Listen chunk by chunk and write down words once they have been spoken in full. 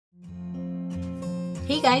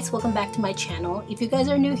Hey guys, welcome back to my channel. If you guys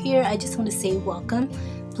are new here, I just want to say welcome.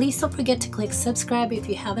 Please don't forget to click subscribe if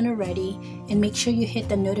you haven't already, and make sure you hit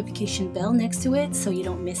the notification bell next to it so you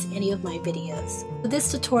don't miss any of my videos.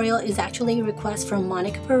 This tutorial is actually a request from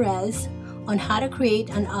Monica Perez on how to create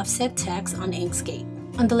an offset text on Inkscape.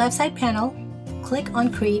 On the left side panel, click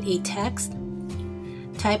on create a text.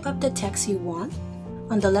 Type up the text you want.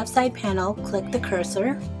 On the left side panel, click the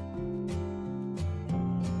cursor.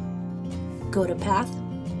 Go to path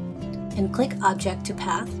and click object to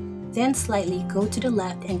path. Then slightly go to the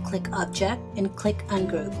left and click object and click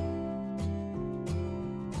ungroup.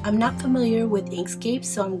 I'm not familiar with Inkscape,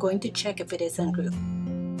 so I'm going to check if it is ungrouped.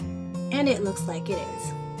 And it looks like it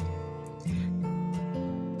is.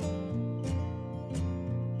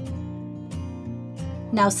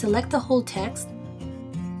 Now select the whole text.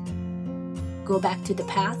 Go back to the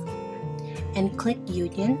path and click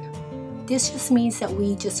union. This just means that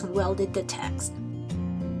we just welded the text.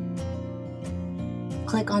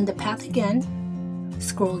 Click on the path again,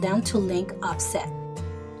 scroll down to link offset.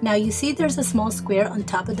 Now you see there's a small square on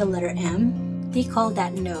top of the letter M. They call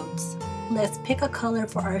that nodes. Let's pick a color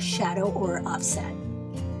for our shadow or offset.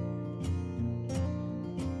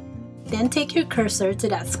 Then take your cursor to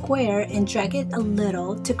that square and drag it a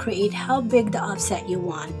little to create how big the offset you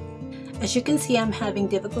want. As you can see, I'm having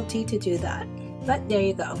difficulty to do that, but there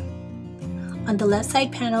you go. On the left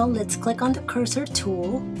side panel, let's click on the cursor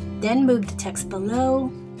tool, then move the text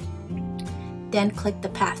below, then click the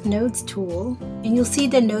path nodes tool, and you'll see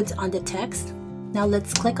the nodes on the text. Now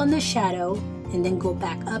let's click on the shadow and then go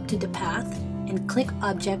back up to the path and click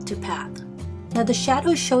object to path. Now the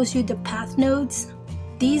shadow shows you the path nodes.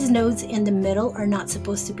 These nodes in the middle are not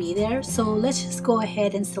supposed to be there, so let's just go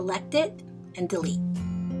ahead and select it and delete.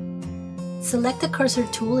 Select the cursor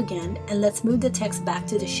tool again and let's move the text back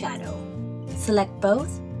to the shadow. Select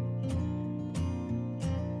both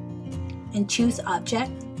and choose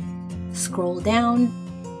object, scroll down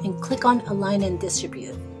and click on align and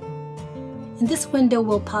distribute. And this window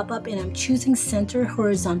will pop up and I'm choosing center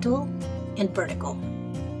horizontal and vertical.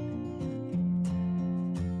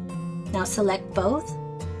 Now select both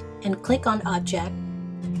and click on object,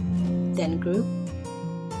 then group.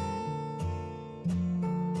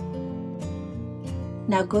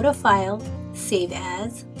 Now go to file, save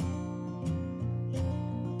as,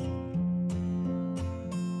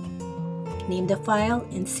 name the file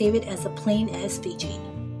and save it as a plain SVG.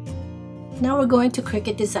 Now we're going to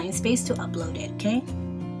Cricut Design Space to upload it, okay?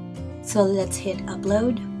 So let's hit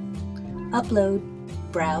upload, upload,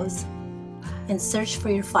 browse, and search for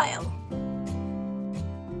your file.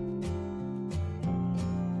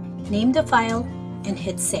 Name the file and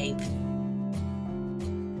hit save.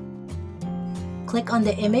 Click on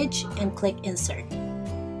the image and click insert.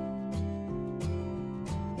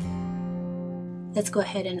 Let's go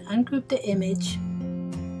ahead and ungroup the image.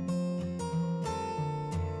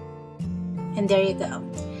 And there you go.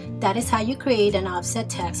 That is how you create an offset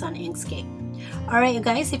text on Inkscape. Alright you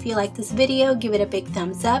guys, if you like this video, give it a big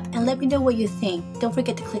thumbs up and let me know what you think. Don't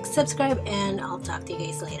forget to click subscribe and I'll talk to you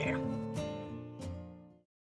guys later.